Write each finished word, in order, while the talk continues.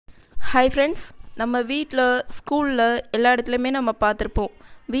Hi friends, நம்ம வீட்டில் ஸ்கூலில் எல்லா இடத்துலையுமே நம்ம பார்த்துருப்போம்.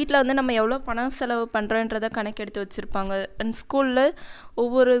 வீட்டில் வந்து நம்ம எவ்வளோ பணம் செலவு பண்ணுறோன்றதை கணக்கெடுத்து வச்சுருப்பாங்க. அண்ட் ஸ்கூலில்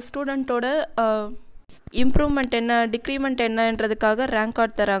ஒவ்வொரு ஸ்டூடெண்ட்டோட இம்ப்ரூவ்மெண்ட் என்ன, டிக்ரிமெண்ட் என்னன்றதுக்காக ரேங்க்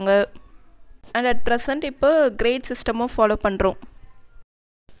கார்டு தராங்க. அண்ட் அட் ப்ரெசண்ட் இப்போ கிரேட் சிஸ்டமும் ஃபாலோ பண்ணுறோம்.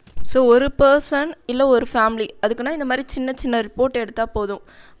 ஸோ ஒரு பர்சன் இல்லை ஒரு ஃபேமிலி அதுக்குன்னா இந்த மாதிரி சின்ன சின்ன ரிப்போர்ட் எடுத்தால் போதும்.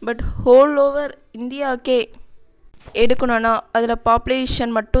 பட் ஹோல் ஓவர் இந்தியாவுக்கே எடுக்கணும்னா அதில்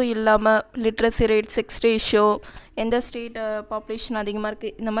பாப்புலேஷன் மட்டும் இல்லாமல் லிட்ரஸி ரேட், செக்ஸ் ரேஷியோ, எந்த ஸ்டேட் பாப்புலேஷன் அதிகமாக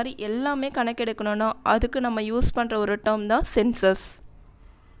இருக்குது, இந்த மாதிரி எல்லாமே கணக்கெடுக்கணும்னா அதுக்கு நம்ம யூஸ் பண்ணுற ஒரு டேர்ம் தான் சென்சஸ்.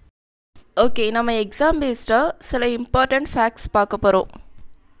 ஓகே, நம்ம எக்ஸாம் பேஸ்டாக சில இம்பார்ட்டண்ட் ஃபேக்ட்ஸ் பார்க்க போகிறோம்.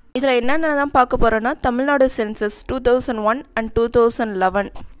 இதில் என்னென்ன தான் பார்க்க போகிறோன்னா தமிழ்நாடு சென்சஸ் 2001 அண்ட்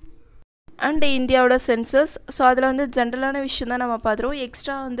 2011 அண்ட் இந்தியாவோட சென்சஸ். ஸோ அதில் வந்து ஜென்ரலான விஷயம் தான் நம்ம பார்த்துருவோம்.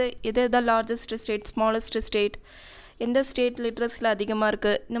 எக்ஸ்ட்ரா வந்து எது எதாவது லார்ஜஸ்ட் ஸ்டேட், ஸ்மாலஸ்ட் ஸ்டேட், எந்த ஸ்டேட் லிட்ரஸில் அதிகமாக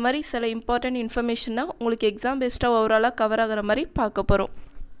இருக்குது, இந்த மாதிரி சில இம்பார்ட்டண்ட் இன்ஃபர்மேஷன் தான் உங்களுக்கு எக்ஸாம் பேஸ்டாக ஓவராலாக கவர் ஆகிற மாதிரி பார்க்க போகிறோம்.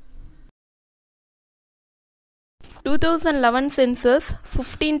 2011 சென்சஸ்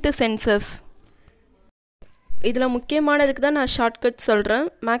 15th சென்சஸ். இதில் முக்கியமானதுக்கு தான் நான் ஷார்ட்கட் சொல்கிறேன்.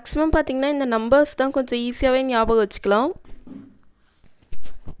 மேக்ஸிமம் பார்த்திங்கன்னா இந்த நம்பர்ஸ் தான் கொஞ்சம் ஈஸியாகவே ஞாபகம் வச்சுக்கலாம்.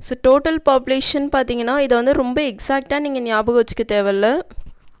 ஸோ டோட்டல் பாப்புலேஷன் பார்த்திங்கன்னா இதை வந்து ரொம்ப எக்ஸாக்டாக நீங்கள் ஞாபகம் வச்சுக்க தேவையில்ல.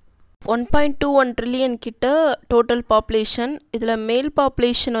 1.21 ட்ரில்லியன் கிட்ட டோட்டல் பாப்புலேஷன். இதில் மேல்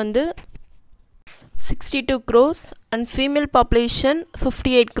பாப்புலேஷன் வந்து 62 crores and female population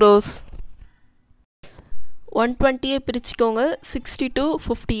 58 crores. 120 பிரிச்சுக்கோங்க, 62,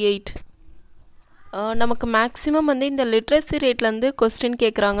 58. நமக்கு மேக்ஸிமம் வந்து இந்த லிட்ரஸி ரேட்லேருந்து கொஸ்டின்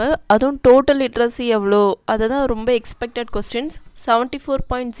கேட்குறாங்க. அதுவும் டோட்டல் லிட்ரஸி எவ்வளோ, அதை தான் ரொம்ப எக்ஸ்பெக்டட் கொஸ்டின்ஸ்.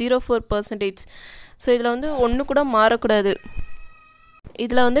 74.04%. ஸோ இதில் வந்து ஒன்று கூட மாறக்கூடாது.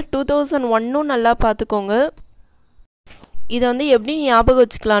 இதில் வந்து 2001 நல்லா பார்த்துக்கோங்க. இதை வந்து எப்படி ஞாபகம்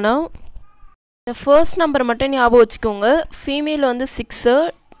வச்சுக்கலான்னா, இந்த ஃபர்ஸ்ட் நம்பர் மட்டும் ஞாபகம் வச்சுக்கோங்க. ஃபீமேல் வந்து 6,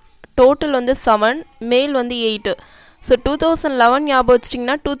 டோட்டல் வந்து 7, மேல் வந்து 8. ஸோ 2011 ஞாபகம்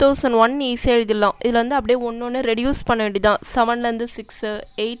வச்சிட்டிங்கன்னா 2001 ஈஸியாக எழுதிடலாம். இதில் வந்து அப்படியே ஒன்று ஒன்று ரெடியூஸ் பண்ண வேண்டியதான். 7லேருந்து 6,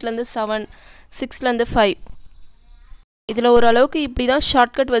 8லேருந்து 7, 6லேருந்து 5. இதில் ஓரளவுக்கு இப்படி தான்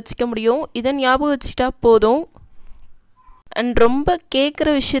ஷார்ட்கட் வச்சுக்க முடியும். இதை ஞாபகம் வச்சுக்கிட்டா போதும். அண்ட் ரொம்ப கேட்குற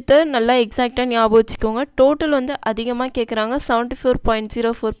விஷயத்த நல்லா எக்ஸாக்டாக ஞாபகம் வச்சுக்கோங்க. டோட்டல் வந்து அதிகமாக கேட்குறாங்க,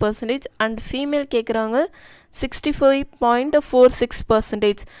 74.04%. அண்ட் ஃபீமேல் கேட்குறாங்க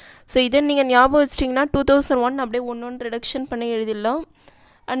 65.46%. ஸோ இதை நீங்கள் ஞாபகம் வச்சிட்டிங்கன்னா 2001 அப்படியே ஒன்று ஒன்று ரிடக்ஷன் பண்ணி எழுதிடலாம்.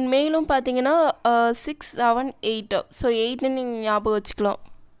 அண்ட் மேலும் பார்த்தீங்கன்னா 6, 7, 8. ஸோ 8ன்னு நீங்கள் ஞாபகம் வச்சுக்கலாம்.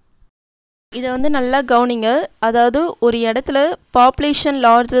 இதை வந்து நல்லா கவனிங்க. அதாவது ஒரு இடத்துல பாப்புலேஷன்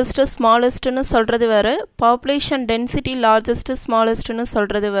லார்ஜஸ்ட்டு ஸ்மாலஸ்ட்டுன்னு சொல்கிறது வேறு, பாப்புலேஷன் டென்சிட்டி லார்ஜஸ்ட்டு ஸ்மாலஸ்ட்டுன்னு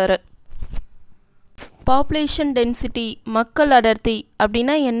சொல்கிறது வேறு. பாப்புலேஷன் டென்சிட்டி, மக்கள் அடர்த்தி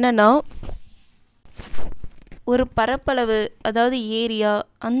அப்படின்னா என்னென்னா, ஒரு பரப்பளவு, அதாவது ஏரியா,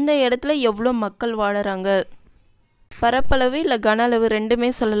 அந்த இடத்துல எவ்வளோ மக்கள் வாழறாங்க. பரப்பளவு இல்லை கன அளவு ரெண்டுமே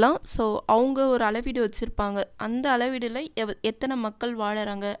சொல்லலாம். ஸோ அவங்க ஒரு அளவீடு வச்சுருப்பாங்க. அந்த அளவீடில் எத்தனை மக்கள்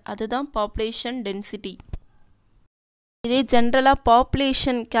வாழறாங்க, அதுதான் பாப்புலேஷன் டென்சிட்டி. இதே ஜென்ரலாக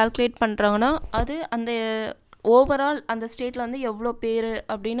பாப்புலேஷன் கால்குலேட் பண்ணுறாங்கன்னா அது அந்த ஓவரால் அந்த ஸ்டேட்டில் வந்து எவ்வளோ பேர்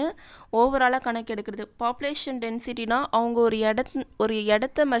அப்படின்னு ஓவராலாக கணக்கு எடுக்கிறது. பாப்புலேஷன் டென்சிட்டினா அவங்க ஒரு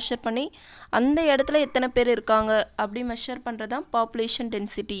இடத்த மெஷர் பண்ணி அந்த இடத்துல எத்தனை பேர் இருக்காங்க அப்படி மெஷர் பண்ணுறது தான் பாப்புலேஷன்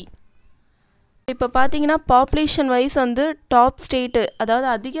டென்சிட்டி. இப்போ பார்த்தீங்கன்னா பாப்புலேஷன் வைஸ் வந்து டாப் ஸ்டேட்டு, அதாவது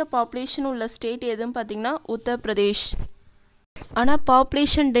அதிக பாப்புலேஷன் உள்ள ஸ்டேட் எதுன்னு பார்த்தீங்கன்னா உத்தரப்பிரதேஷ். ஆனால்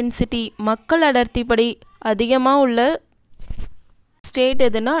பாப்புலேஷன் டென்சிட்டி, மக்கள் அடர்த்தி படி அதிகமாக உள்ள ஸ்டேட்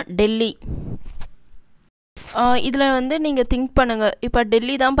எதுனா டெல்லி. இதில் வந்து நீங்கள் திங்க் பண்ணுங்கள். இப்போ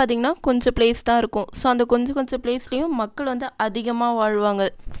டெல்லி தான் பார்த்திங்கன்னா கொஞ்சம் பிளேஸ் தான் இருக்கும். ஸோ அந்த கொஞ்சம் பிளேஸ்லேயும் மக்கள் வந்து அதிகமாக வாழ்வாங்க.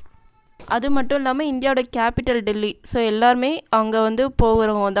 அது மட்டும் இல்லாமல் இந்தியாவோட கேபிட்டல் டெல்லி. ஸோ எல்லாருமே அங்கே வந்து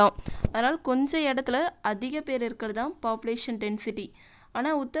போகிறவங்க தான். அதனால் கொஞ்சம் இடத்துல அதிக பேர் இருக்கிறது தான் பாப்புலேஷன் டென்சிட்டி.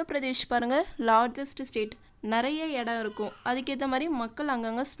 ஆனால் உத்தரப்பிரதேஷ் பாருங்கள், லார்ஜஸ்ட் ஸ்டேட், நிறைய இடம் இருக்கும். அதுக்கேற்ற மாதிரி மக்கள்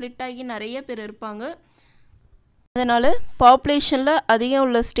அங்கங்கே ஸ்ப்ளிட் ஆகி நிறைய பேர் இருப்பாங்க. அதனால் பாப்புலேஷனில் அதிகம்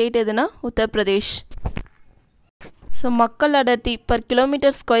உள்ள ஸ்டேட் எதுனா உத்தரப்பிரதேஷ். ஸோ மக்கள் அடர்த்தி பர்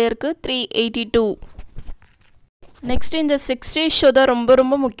கிலோமீட்டர் ஸ்கொயருக்கு 382. நெக்ஸ்ட் இந்த செக்ஸ் ரேஷியோ தான் ரொம்ப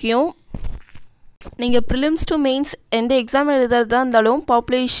ரொம்ப முக்கியம். நீங்கள் ப்ரிலிம்ஸ் டு மெயின்ஸ் எந்த எக்ஸாம் எழுதுறதா இருந்தாலும்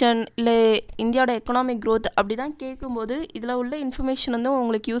பாப்புலேஷன் இல்லை இந்தியாவோட எக்கனாமிக் க்ரோத் அப்படி தான் கேட்கும்போது இதில் உள்ள இன்ஃபர்மேஷன் வந்து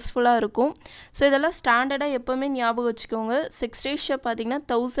உங்களுக்கு யூஸ்ஃபுல்லாக இருக்கும். ஸோ இதெல்லாம் ஸ்டாண்டர்டாக எப்போவுமே ஞாபகம் வச்சுக்கோங்க. செக்ஸ் ரேஷியோ பார்த்திங்கன்னா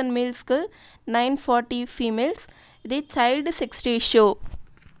 1000 மேல்ஸ்க்கு 940 ஃபீமேல்ஸ். இதே சைல்டு செக்ஸ் ரேஷியோ,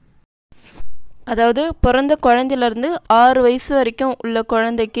 அதாவது பிறந்த குழந்தையிலேருந்து 6 வயசு வரைக்கும் உள்ள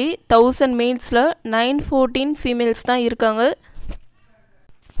குழந்தைக்கு 1000 மேல்ஸில் 914 ஃபீமேல்ஸ் தான் இருக்காங்க.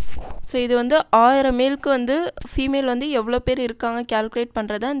 ஸோ இது வந்து 1000 மேலுக்கு வந்து ஃபீமேல் வந்து எவ்வளோ பேர் இருக்காங்க கேல்குலேட்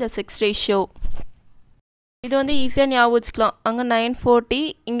பண்ணுறது தான் இந்த செக்ஸ் ரேஷியோ. இது வந்து ஈஸியாக ஞாபகம் வச்சுக்கலாம். அங்கே 940,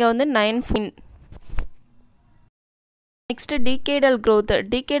 இங்கே வந்து 9. Next டிகேடல் growth.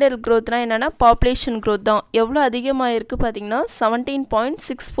 டிகேடல் க்ரோத்னால் என்னென்னா பாப்புலேஷன் க்ரோத் தான். எவ்வளோ அதிகமாக இருக்குது பார்த்தீங்கன்னா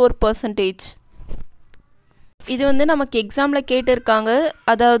 17.64%. இது வந்து நமக்கு எக்ஸாமில் கேட்டிருக்காங்க.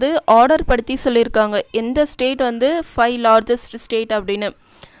 அதாவது ஆர்டர் படுத்தி சொல்லியிருக்காங்க எந்த ஸ்டேட் வந்து 5 லார்ஜஸ்ட் ஸ்டேட் அப்படின்னு.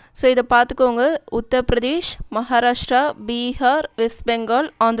 ஸோ இதை பார்த்துக்கோங்க. உத்தரப்பிரதேஷ், மகாராஷ்டிரா, பீகார், வெஸ்ட் பெங்கால்,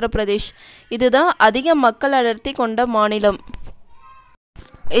 ஆந்திர பிரதேஷ். இதுதான் அதிக மக்கள் அடர்த்தி கொண்ட மாநிலம்.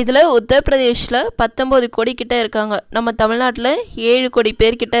 இதில் உத்தரப்பிரதேஷில் 19 கோடி கிட்ட இருக்காங்க. நம்ம தமிழ்நாட்டில் 7 கோடி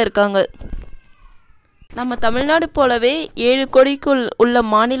பேர்கிட்ட இருக்காங்க. நம்ம தமிழ்நாடு போலவே 7 கோடிக்குள் உள்ள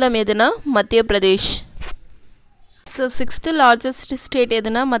மாநிலம் எதுனா மத்திய Pradesh. So 6th largest state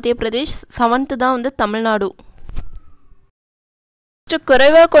எதுனா மத்திய பிரதேஷ், 7th தான் வந்து தமிழ்நாடு.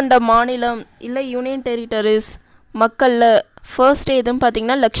 குறைவாக கொண்ட மாநிலம் இல்லை யூனியன் டெரிட்டரிஸ் மக்களில் ஃபர்ஸ்ட் எதுன்னு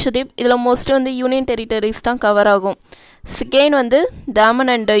பார்த்தீங்கன்னா லக்ஷதீப். இதில் மோஸ்ட்லி வந்து யூனியன் டெரிட்டரிஸ் தான் கவர் ஆகும். செகண்ட் வந்து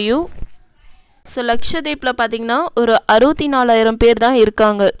தாமன் அண்ட் டையூ. ஸோ லக்ஷதீப்பில் பார்த்தீங்கன்னா ஒரு 64,000 பேர் தான்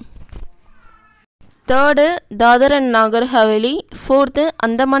இருக்காங்க. Third Dadar and Nagar Haveli. Fourth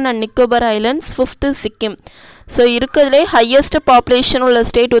Andaman and Nicobar islands. 5th Sikkim. So இருக்கிறதுலே ஹையஸ்ட் பாப்புலேஷன் உள்ள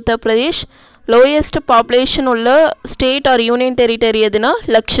ஸ்டேட் உத்தரப்பிரதேஷ். லோயஸ்ட் பாப்புலேஷன் உள்ள ஸ்டேட் ஆர் யூனியன் டெரிட்டரி எதுனா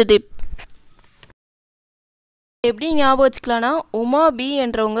லக்ஷதீப். எப்படி ஞாபகம் வச்சுக்கலான்னா உமா பி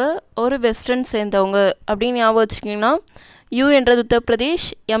என்றவங்க ஒரு வெஸ்டர்ன் சேர்ந்தவங்க அப்படின்னு ஞாபகம் வச்சுக்கிங்கன்னா யூ என்றது உத்தரப்பிரதேஷ்,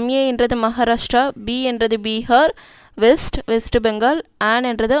 எம்ஏ என்றது மகாராஷ்டிரா, பி என்றது பீகார், வெஸ்ட் பெங்கால், ஆன்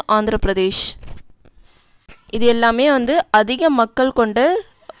என்றது ஆந்திர பிரதேஷ். இது எல்லாமே வந்து அதிக மக்கள் கொண்ட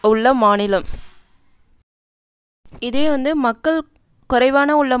உள்ள மாநிலம். இதே வந்து மக்கள்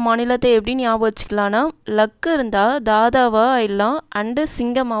குறைவான உள்ள மாநிலத்தை எப்படி ஞாபகம் வச்சுக்கலான்னா லக்கு இருந்தால் தாதாவாக ஆயிடலாம் அண்டு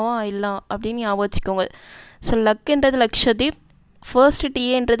சிங்கமாகவும் ஆயிடலாம் அப்படின்னு ஞாபகம் வச்சுக்கோங்க. So லக்குன்றது Lakshadweep, first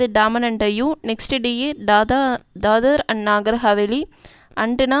டிஏன்றது Daman and Diu, next DA Dadar and Nagar Haveli,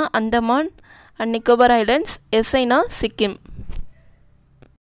 அண்டுனா Andaman and Nicobar islands, எஸ்ஐனா Sikkim.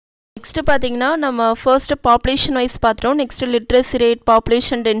 Next பார்த்தீங்கன்னா நம்ம ஃபர்ஸ்ட்டு பாப்புலேஷன் வைஸ் பார்த்தோம். Next literacy rate,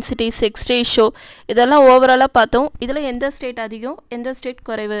 population density, sex ratio இதெல்லாம் ஓவராலாக பார்த்தோம். இதில் எந்த ஸ்டேட் அதிகம் எந்த ஸ்டேட்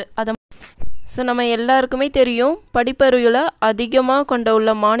குறைவு அதை ஸோ நம்ம எல்லாருக்குமே தெரியும். படிப்பறிவில் அதிகமாக கொண்ட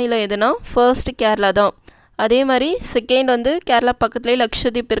உள்ள மாநிலம் எதுனா ஃபர்ஸ்ட் கேரளா தான். அதே மாதிரி செகண்ட் வந்து கேரளா பக்கத்துலேயே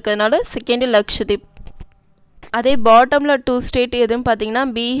லக்ஷதீப் இருக்கிறதுனால செகண்டு லக்ஷதீப். அதே பாட்டமில் 2 ஸ்டேட் எதுன்னு பார்த்தீங்கன்னா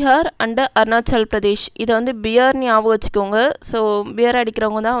பீகார் அண்டு அருணாச்சல் பிரதேஷ். இதை வந்து பியர் ஞாபகம் வச்சுக்கோங்க. ஸோ பியர்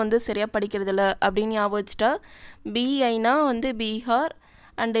அடிக்கிறவங்க தான் வந்து சரியாக படிக்கிறதில்ல அப்படின்னு ஞாபகம் வச்சுட்டா பிஐனா வந்து பீகார்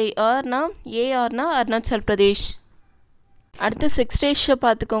அண்டு ஏஆர்னா அருணாச்சல் பிரதேஷ். அடுத்து செக்ஸ் ரேஷியோ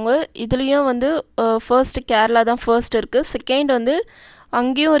பார்த்துக்கோங்க. இதுலேயும் வந்து ஃபர்ஸ்ட் கேரளா தான் ஃபர்ஸ்ட் இருக்குது. செகண்ட் வந்து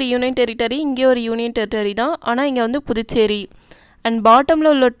அங்கேயும் ஒரு யூனியன் டெரிட்டரி, இங்கேயும் ஒரு யூனியன் டெரிட்டரி தான். ஆனால் இங்கே வந்து புதுச்சேரி. அண்ட் பாட்டமில்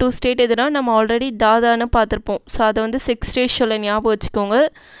உள்ள 2 ஸ்டேட் எதுனா நம்ம ஆல்ரெடி தாதான்னு பார்த்துருப்போம். ஸோ அதை வந்து செக்ஸ் ரேஷியோவில் ஞாபகம் வச்சுக்கோங்க.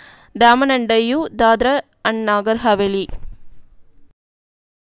 Daman and Diu, Dadra and Nagar Haveli.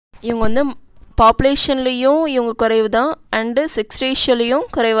 இவங்க வந்து பாப்புலேஷன்லேயும் இவங்க குறைவு தான் அண்டு செக்ஸ் ரேஷியோலையும்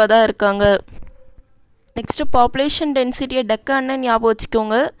குறைவாக தான் இருக்காங்க. நெக்ஸ்ட்டு பாப்புலேஷன் டென்சிட்டியை டெக்கான்னு ஞாபகம்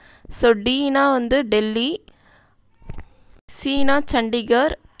வச்சுக்கோங்க. ஸோ டினா வந்து டெல்லி, சினா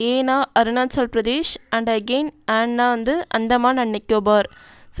சண்டிகர், ஏனா அருணாச்சல் பிரதேஷ் அண்ட் அகெயின் ஆன்னா வந்து அந்தமான் அண்ட் நிக்கோபார்.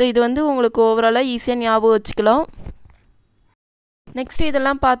 ஸோ இது வந்து உங்களுக்கு ஓவராலாக ஈஸியாக ஞாபகம் வச்சுக்கலாம். நெக்ஸ்ட்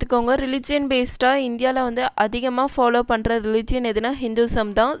இதெல்லாம் பார்த்துக்கோங்க. ரிலிஜியன் பேஸ்டாக இந்தியாவில் வந்து அதிகமாக ஃபாலோ பண்ணுற ரிலிஜியன் எதுனா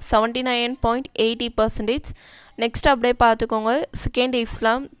ஹிந்துசம் தான், 79.80%. நெக்ஸ்ட் அப்படியே பார்த்துக்கோங்க. Second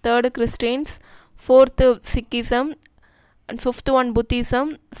Islam, third Christians, fourth Sikhism and 5th one Buddhism,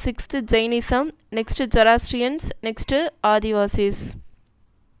 6th Jainism, next ஜொராஸ்ட்ரியன்ஸ், next Adivasis.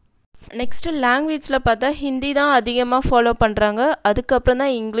 Next லாங்குவேஜில் பார்த்தா ஹிந்தி தான் அதிகமாக ஃபாலோ பண்ணுறாங்க. அதுக்கப்புறம்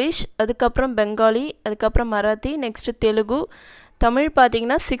தான் இங்கிலீஷ், அதுக்கப்புறம் பெங்காலி, அதுக்கப்புறம் மராத்தி, நெக்ஸ்ட்டு தெலுங்கு. தமிழ்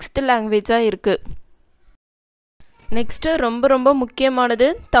பார்த்திங்கன்னா 6th லாங்குவேஜாக இருக்குது. நெக்ஸ்ட்டு ரொம்ப ரொம்ப முக்கியமானது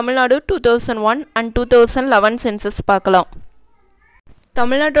தமிழ்நாடு 2001 அண்ட் 2011 சென்சஸ் பார்க்கலாம்.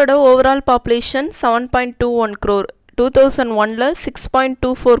 தமிழ்நாட்டோட ஓவரால் பாப்புலேஷன் 7.21 crore. 2001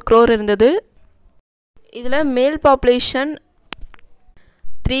 6.24 crore இருந்தது. இதில் மேல் பாப்புலேஷன்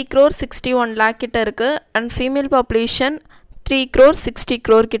 3.61 crore கிட்ட இருக்குது அண்ட் ஃபீமேல் பாப்புலேஷன் 3.60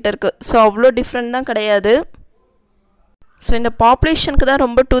 crore கிட்ட இருக்குது. ஸோ அவ்வளோ டிஃப்ரெண்ட் தான் கிடையாது. ஸோ இந்த பாப்புலேஷனுக்கு தான்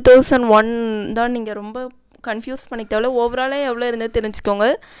ரொம்ப 2001 தான் நீங்கள் ரொம்ப கன்ஃபியூஸ் பண்ணிக்க ஓவராலாக எவ்வளோ இருந்தது தெரிஞ்சுக்கோங்க.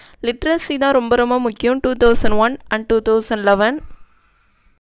 லிட்ரஸி தான் ரொம்ப ரொம்ப முக்கியம் 2001 அண்ட் 2011.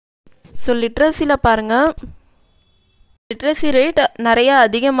 ஸோ லிட்ரஸியில் பாருங்கள், லிட்ரஸி ரேட் நிறையா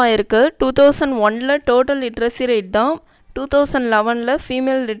அதிகமாக இருக்குது. 2001 டோட்டல் லிட்ரஸி ரேட் தான் 2011ல்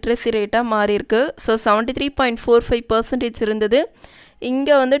ஃபீமேல் லிட்ரஸி ரேட்டாக மாறியிருக்கு. ஸோ 73.45% இருந்தது.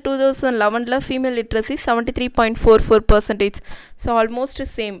 இங்கே வந்து 2011ல் female literacy 73.44%. So almost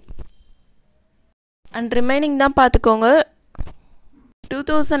same. And remaining தான் பார்த்துக்கோங்க.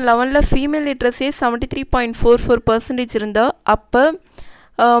 2011ல் ஃபீமேல் லிட்ரஸி 73.44% இருந்தால் அப்போ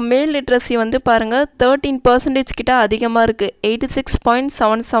மேல் லிட்ரஸி வந்து பாருங்கள் 13% கிட்ட அதிகமாக இருக்குது,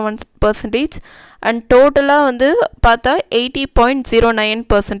 86.77%. அண்ட் டோட்டலாக வந்து பார்த்தா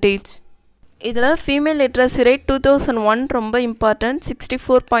 80.09%. இதில் ஃபீமேல் லிட்ரஸி ரேட் 2001 ரொம்ப இம்பார்ட்டன்ட்,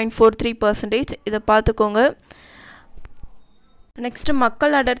 64.43%. இதை பார்த்துக்கோங்க. நெக்ஸ்ட்டு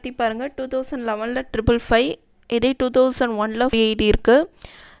மக்கள் அடர்த்தி பாருங்கள். 2011ல் 555, இதே 2001ல் 380 இருக்குது.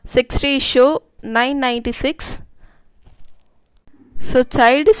 Sex ratio 996. So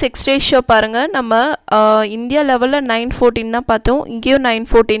child sex ratio பாருங்கள், நம்ம இந்தியா லெவலில் 914 தான் பார்த்தோம், இங்கேயும்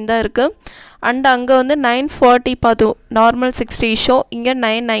 914 தான் இருக்குது. அண்ட் அங்கே வந்து 940 பார்த்தோம் நார்மல் செக்ஸ் ரேஷியோ, இங்கே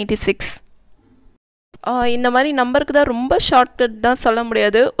 996. இந்த மாதிரி நம்பருக்கு தான் ரொம்ப ஷார்ட்கட் தான் சொல்ல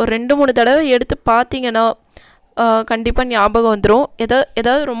முடியாது. ஒரு 2-3 தடவை எடுத்து பார்த்தீங்கன்னா கண்டிப்பாக ஞாபகம் வந்துடும்.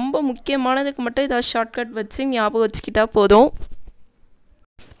 ஏதாவது ரொம்ப முக்கியமானதுக்கு மட்டும் ஏதாவது ஷார்ட்கட் வச்சு ஞாபகம் வச்சுக்கிட்டா போதும்.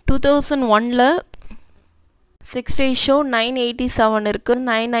 2001ல் செக்ஸ் ரேஷியோ 987 இருக்குது,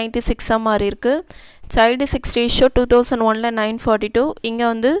 996 மாறி இருக்குது. சைல்டு செக்ஸ் ரேஷியோ 2001ல் 942, இங்கே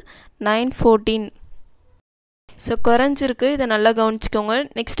வந்து 914. ஸோ குறைஞ்சிருக்கு, இதை நல்லா கவனிச்சிக்கோங்க.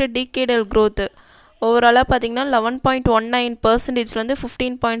 நெக்ஸ்ட்டு டீகேடல் க்ரோத்து ஓவராலாக பார்த்திங்கன்னா 11.19%லேருந்து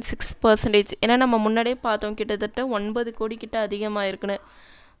 15.6%. ஏன்னா நம்ம முன்னாடியே பார்த்தோம் கிட்டத்தட்ட 9 கோடி கிட்ட அதிகமாக இருக்குன்னு.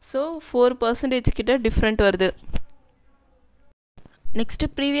 ஸோ 4% கிட்ட டிஃப்ரெண்ட் வருது.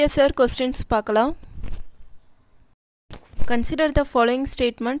 நெக்ஸ்ட்டு ப்ரீவியஸ் இயர் கொஸ்டின்ஸ் பார்க்கலாம். Consider the following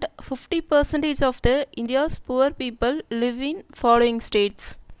statement. 50% of the India's poor people live in following states.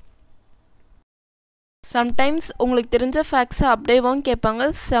 Sometimes உங்களுக்கு தெரிஞ்ச ஃபேக்ட்ஸை அப்படியேவும் கேட்பாங்க,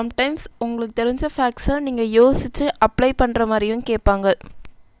 சம்டைம்ஸ் உங்களுக்கு தெரிஞ்ச ஃபேக்ட்ஸை நீங்கள் யோசித்து அப்ளை பண்ணுற மாதிரியும் கேட்பாங்க.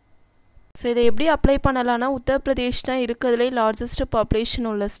 ஸோ இதை எப்படி அப்ளை பண்ணலான்னா, உத்தரப்பிரதேஷ் தான் இருக்கிறதுலே லார்ஜஸ்ட் பாப்புலேஷன்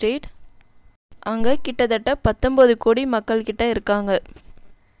உள்ள ஸ்டேட். அங்கே கிட்டத்தட்ட 19 கோடி மக்கள்கிட்ட இருக்காங்க.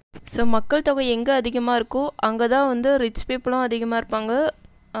 ஸோ மக்கள் தொகை எங்கே அதிகமாக இருக்கோ அங்கே தான் வந்து ரிச் பீப்புளும் அதிகமாக இருப்பாங்க,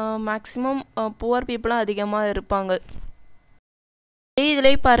 மேக்ஸிமம் புவர் பீப்புளும் அதிகமாக இருப்பாங்க.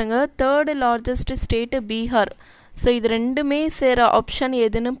 இதிலே பாருங்கள், 3rd largest state Bihar. So இது ரெண்டுமே சேர ஆப்ஷன்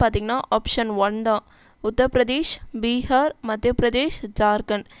எதுன்னு பார்த்தீங்கன்னா ஆப்ஷன் 1 தான். உத்தரப்பிரதேஷ், பீகார், மத்திய பிரதேஷ்,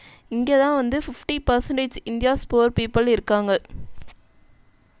 ஜார்க்கண்ட். இங்கே தான் வந்து 50% இந்தியாஸ் புவர் பீப்புள் இருக்காங்க.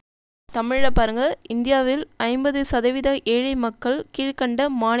 தமிழில் பாருங்கள், இந்தியாவில் 50% ஏழை மக்கள் கீழ்கண்ட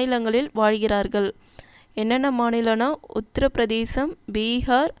மாநிலங்களில் வாழ்கிறார்கள். என்னென்ன மாநிலம்னா உத்தரப்பிரதேசம்,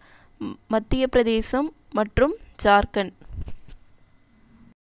 பீகார், மத்திய பிரதேசம் மற்றும் Jharkhand.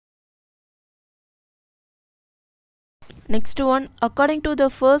 Next one, according to the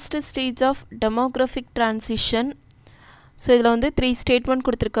first stage of demographic transition. So இதில் வந்து 3 ஸ்டேட்மெண்ட்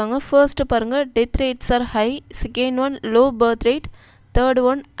கொடுத்துருக்காங்க. ஃபர்ஸ்ட்டு பாருங்கள், death rates R high. Second one, low birth rate. Third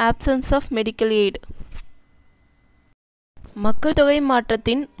one, options of medical eight. மக்கள் தொகை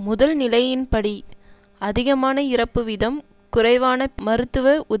மாற்றத்தின் முதல் நிலையின்படி அதிகமான இறப்பு வீதம், குறைவான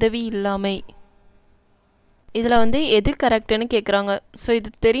மருத்துவ உதவி இல்லாமை. இதில் வந்து எது கரெக்டுன்னு கேட்குறாங்க. ஸோ இது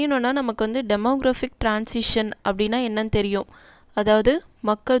தெரியணுன்னா நமக்கு வந்து டெமோக்ராஃபிக் டிரான்சிஷன் அப்படின்னா என்னன்னு தெரியும். அதாவது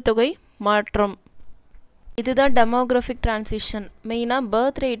மக்கள் தொகை மாற்றம், இதுதான் டெமோக்ராஃபிக் டிரான்சிஷன். மெயினாக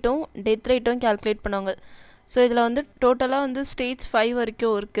பர்த் ரேட்டும் டெத் ரேட்டும் கால்குலேட் பண்ணுவாங்க. ஸோ இதில் வந்து டோட்டலாக வந்து ஸ்டேஜ் 5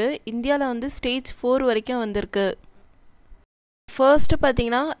 வரைக்கும் இருக்குது, இந்தியாவில் வந்து ஸ்டேஜ் 4 வரைக்கும் வந்திருக்கு. ஃபர்ஸ்ட்டு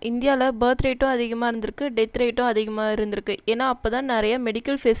பார்த்திங்கன்னா இந்தியாவில் பர்த் ரேட்டும் அதிகமாக இருந்திருக்கு, டெத் ரேட்டும் அதிகமாக இருந்திருக்கு. ஏன்னா அப்போ தான் நிறைய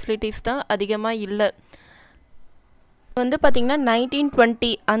மெடிக்கல் ஃபெசிலிட்டிஸ் தான் அதிகமாக இல்லை. வந்து பார்த்திங்கன்னா 1920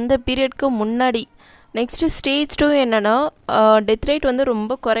 அந்த பீரியட்க்கு முன்னாடி. நெக்ஸ்ட்டு ஸ்டேஜ் 2 என்னென்னா டெத் ரேட் வந்து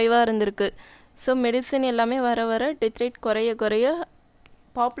ரொம்ப குறைவாக இருந்திருக்கு. ஸோ மெடிசன் எல்லாமே வர வர டெத் ரேட் குறைய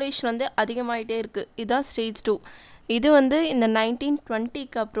பாப்புலேஷன் வந்து அதிகமாகிட்டே இருக்குது. இதுதான் ஸ்டேஜ் 2. இது வந்து இந்த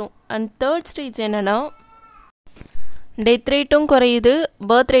 1920க்கு அப்புறம். அண்ட் தேர்ட் ஸ்டேஜ் என்னென்னா டெத் ரேட்டும் குறையுது,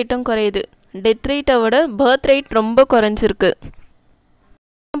 பர்த் ரேட்டும் குறையுது. டெத் ரேட்டை விட பர்த் ரேட் ரொம்ப குறைஞ்சிருக்கு.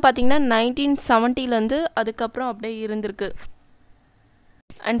 பார்த்திங்கன்னா 1970லேருந்து அதுக்கப்புறம் அப்படியே இருந்திருக்கு.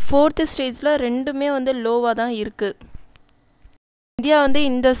 அண்ட் ஃபோர்த்து ஸ்டேஜில் ரெண்டுமே வந்து லோவாக தான் இருக்குது. இந்தியா வந்து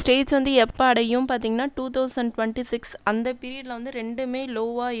இந்த ஸ்டேஜ் வந்து எப்போ அடையும் பார்த்திங்கன்னா 2026 அந்த பீரியடில் வந்து ரெண்டுமே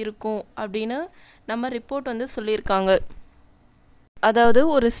லோவாக இருக்கும் அப்படின்னு நம்ம ரிப்போர்ட் வந்து சொல்லியிருக்காங்க. அதாவது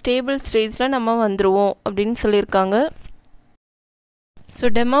ஒரு ஸ்டேபிள் ஸ்டேஜில் நம்ம வந்துடுவோம் அப்படின்னு சொல்லியிருக்காங்க. ஸோ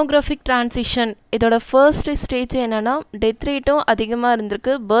டெமோக்ராஃபிக் டிரான்சிஷன் இதோட ஃபர்ஸ்ட் ஸ்டேஜ் என்னென்னா டெத் ரேட்டும் அதிகமாக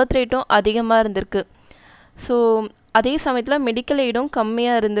இருந்திருக்கு, பர்த் ரேட்டும் அதிகமாக இருந்திருக்கு. ஸோ அதே சமயத்தில் மெடிக்கல் எய்டும்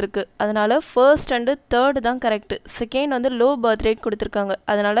கம்மியாக இருந்திருக்கு. அதனால் ஃபர்ஸ்ட் அண்டு தேர்டு தான் கரெக்டு. செகண்ட் வந்து லோ பர்த் ரேட் கொடுத்துருக்காங்க,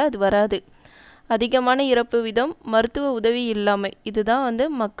 அதனால் அது வராது. அதிகமான இறப்பு விதம், மருத்துவ உதவி இல்லாமை, இதுதான் வந்து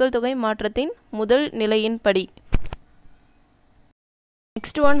மக்கள் தொகை மாற்றத்தின் முதல் நிலையின் படி.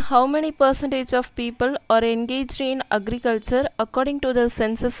 Next one, how many percentage of people are engaged in agriculture according to the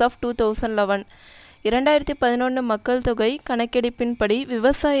census of 2011? 2011 மக்கள் தொகை கணக்கெடுப்பின்படி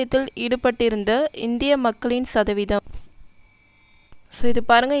விவசாயத்தில் ஈடுபட்டிருந்த இந்திய மக்களின் சதவீதம். ஸோ இது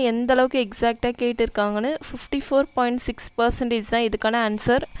பாருங்கள் எந்த அளவுக்கு எக்ஸாக்டாக கேட்டிருக்காங்கன்னு. 54.6% தான் இதுக்கான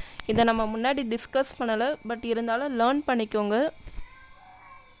ஆன்சர். இதை நம்ம முன்னாடி டிஸ்கஸ் பண்ணலை, பட் இருந்தாலும் லேர்ன் பண்ணிக்கோங்க.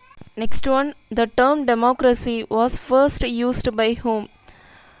 Next one, the term democracy was first used by home?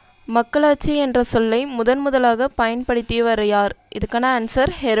 மக்களாட்சி என்ற சொல்லை முதலாக பயன்படுத்தியவர் யார்? இதுக்கான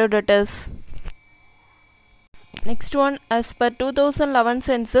answer Herodotus. Next one, as per 2011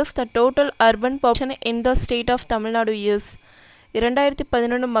 census, the total urban population in the state of Tamil Nadu is?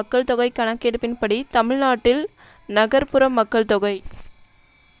 2011 மக்கள் தொகை கணக்கெடுப்பின்படி தமிழ்நாட்டில் நகர்ப்புற மக்கள் தொகை.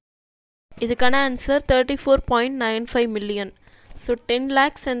 இதுக்கான answer 34.95 million. So 10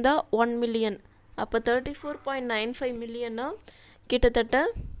 lakhs and 1 million. அப்போ 34.95 மில்லியன்னா கிட்டத்தட்ட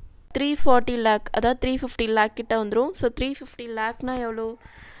 340 lakh, அதாவது 350 lakh கிட்ட வந்துடும். ஸோ 350 lakhனா எவ்வளோ?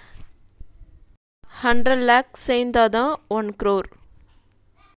 100 lakh சேர்ந்தால் தான் 1 crore.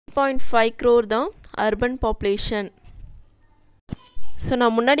 3.5 crore தான் அர்பன் பாப்புலேஷன். ஸோ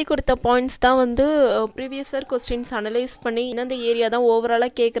நான் முன்னாடி கொடுத்த பாயிண்ட்ஸ் தான் வந்து ப்ரீவியஸ் இயர் கொஸ்டின்ஸ் அனலைஸ் பண்ணி எந்தெந்த ஏரியா தான்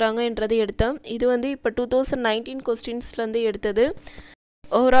ஓவராலாக கேட்குறாங்கன்றதை எடுத்தேன். இது வந்து இப்போ 2019 கொஸ்டின்ஸ்லேருந்து எடுத்தது.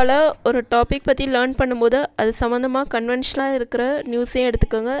 ஓவராலாக ஒரு டாபிக் பற்றி லேர்ன் பண்ணும்போது அது சம்மந்தமாக கன்வென்ஷனாக இருக்கிற நியூஸையும்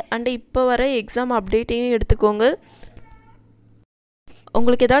எடுத்துக்கோங்க, அண்டு இப்போ வர எக்ஸாம் அப்டேட்டையும் எடுத்துக்கோங்க.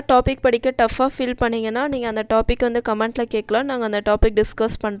 உங்களுக்கு எதாவது டாபிக் படிக்க டஃப்பாக ஃபீல் பண்ணிங்கன்னா நீங்கள் அந்த டாபிக் வந்து கமெண்ட்டில் கேட்கலாம், நாங்கள் அந்த டாபிக்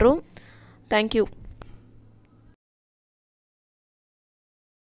டிஸ்கஸ் பண்ணுறோம். தேங்க்யூ.